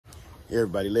Hey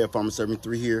everybody, Laird Farmer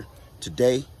 73 here.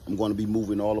 Today, I'm going to be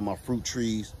moving all of my fruit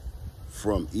trees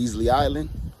from Easley Island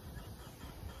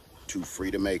to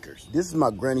Freedom Acres. This is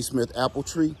my Granny Smith apple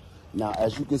tree. Now,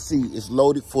 as you can see, it's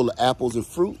loaded full of apples and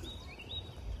fruit.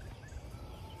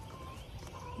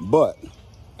 But,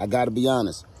 I gotta be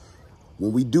honest,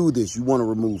 when we do this, you wanna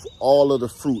remove all of the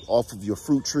fruit off of your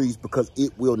fruit trees because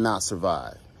it will not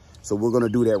survive. So we're gonna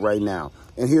do that right now.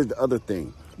 And here's the other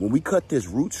thing. When we cut this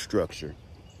root structure,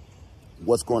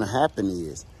 what's going to happen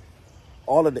is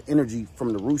all of the energy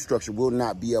from the root structure will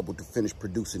not be able to finish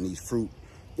producing these fruit.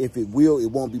 If it will, it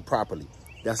won't be properly.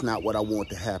 That's not what I want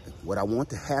to happen. What I want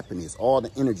to happen is all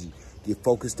the energy get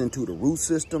focused into the root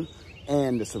system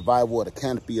and the survival of the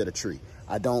canopy of the tree.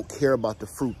 I don't care about the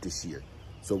fruit this year.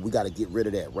 So we got to get rid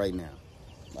of that right now.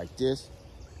 Like this.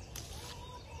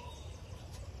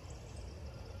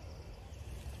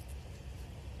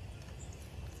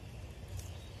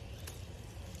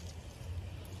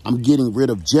 I'm getting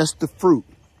rid of just the fruit,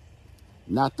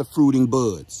 not the fruiting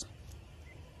buds.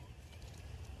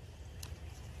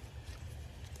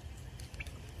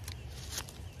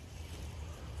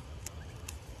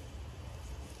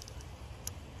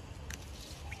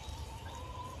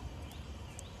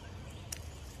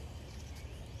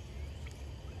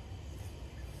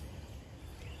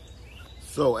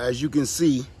 So as you can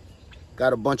see,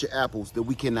 got a bunch of apples that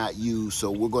we cannot use,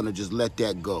 so we're gonna just let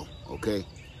that go, okay?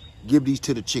 Give these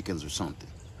to the chickens or something.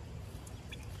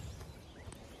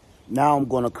 Now I'm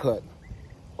gonna cut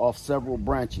off several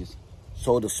branches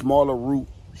so the smaller root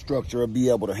structure will be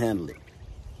able to handle it.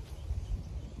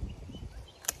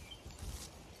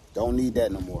 Don't need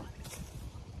that no more.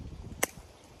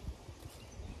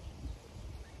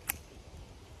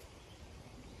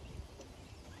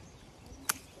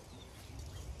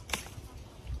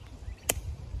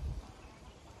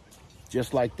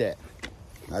 Just like that.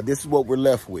 Now this is what we're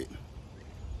left with.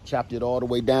 Chopped it all the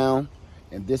way down,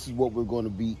 and this is what we're going to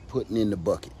be putting in the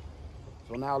bucket.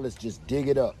 So now let's just dig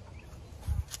it up.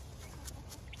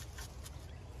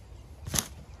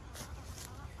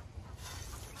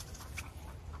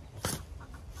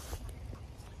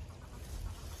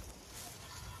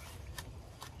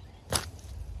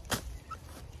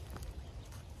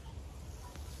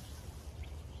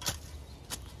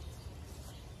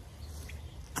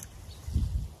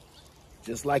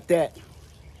 Just like that.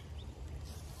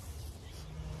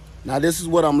 Now this is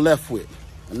what I'm left with.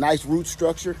 A nice root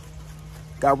structure.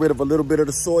 Got rid of a little bit of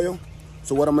the soil.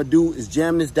 So what I'm gonna do is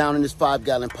jam this down in this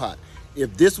 5-gallon pot.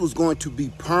 If this was going to be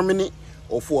permanent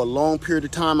or for a long period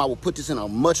of time, I would put this in a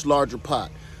much larger pot.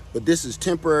 But this is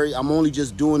temporary. I'm only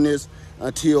just doing this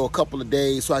until a couple of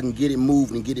days so I can get it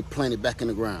moved and get it planted back in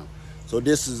the ground. So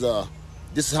this is how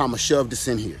I'm gonna shove this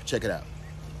in here. Check it out.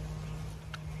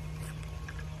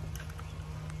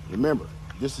 Remember,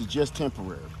 this is just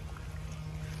temporary.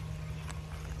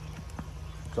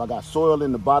 So I got soil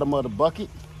in the bottom of the bucket.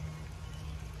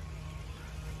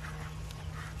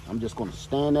 I'm just gonna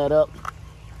stand that up.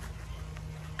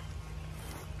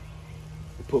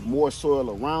 Put more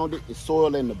soil around it. It's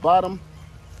soil in the bottom.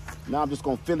 Now I'm just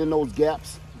gonna fill in those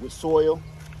gaps with soil.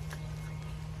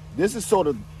 This is so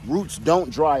the roots don't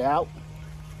dry out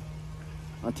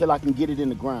until I can get it in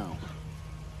the ground.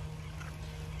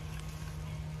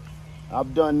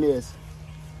 I've done this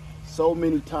so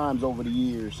many times over the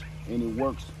years, and it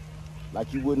works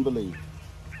like you wouldn't believe.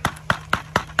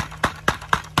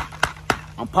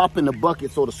 I'm popping the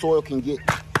bucket so the soil can get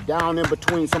down in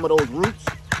between some of those roots.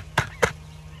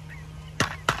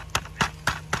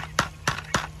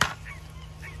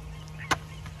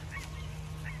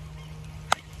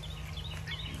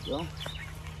 There you go.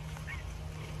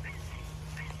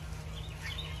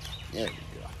 There we go.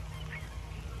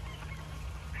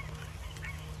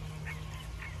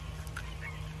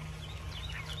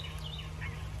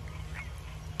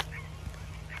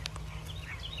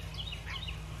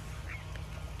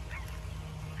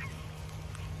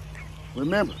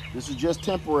 Remember, this is just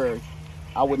temporary.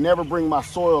 I would never bring my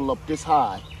soil up this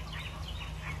high,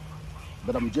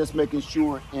 but I'm just making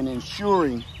sure and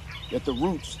ensuring that the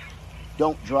roots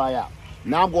don't dry out.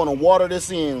 Now I'm going to water this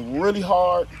in really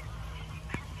hard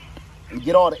and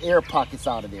get all the air pockets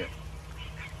out of there.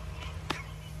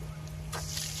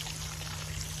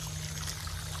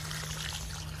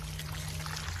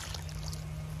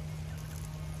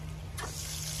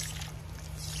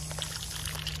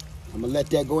 I'm gonna let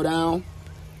that go down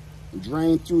and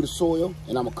drain through the soil,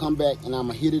 and I'm gonna come back and I'm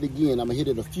gonna hit it again. I'm gonna hit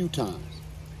it a few times.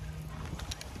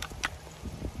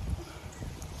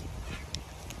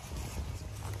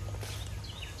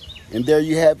 And there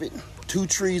you have it. 2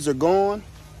 trees are gone,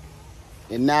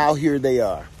 and now here they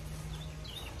are.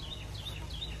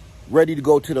 ready to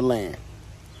go to the land.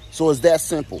 So it's that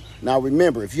simple. Now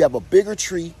remember, if you have a bigger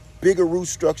tree, bigger root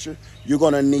structure, you're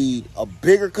gonna need a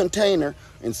bigger container,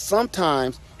 and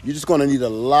sometimes you're just gonna need a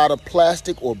lot of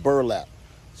plastic or burlap.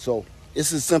 So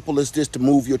it's as simple as this to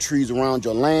move your trees around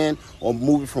your land or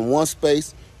move it from one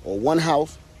space or one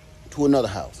house to another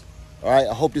house. All right,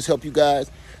 I hope this helped you guys.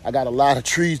 I got a lot of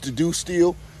trees to do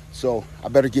still, so I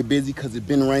better get busy because it's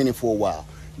been raining for a while.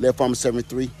 Lead Farmer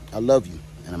 73, I love you,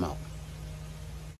 and I'm out.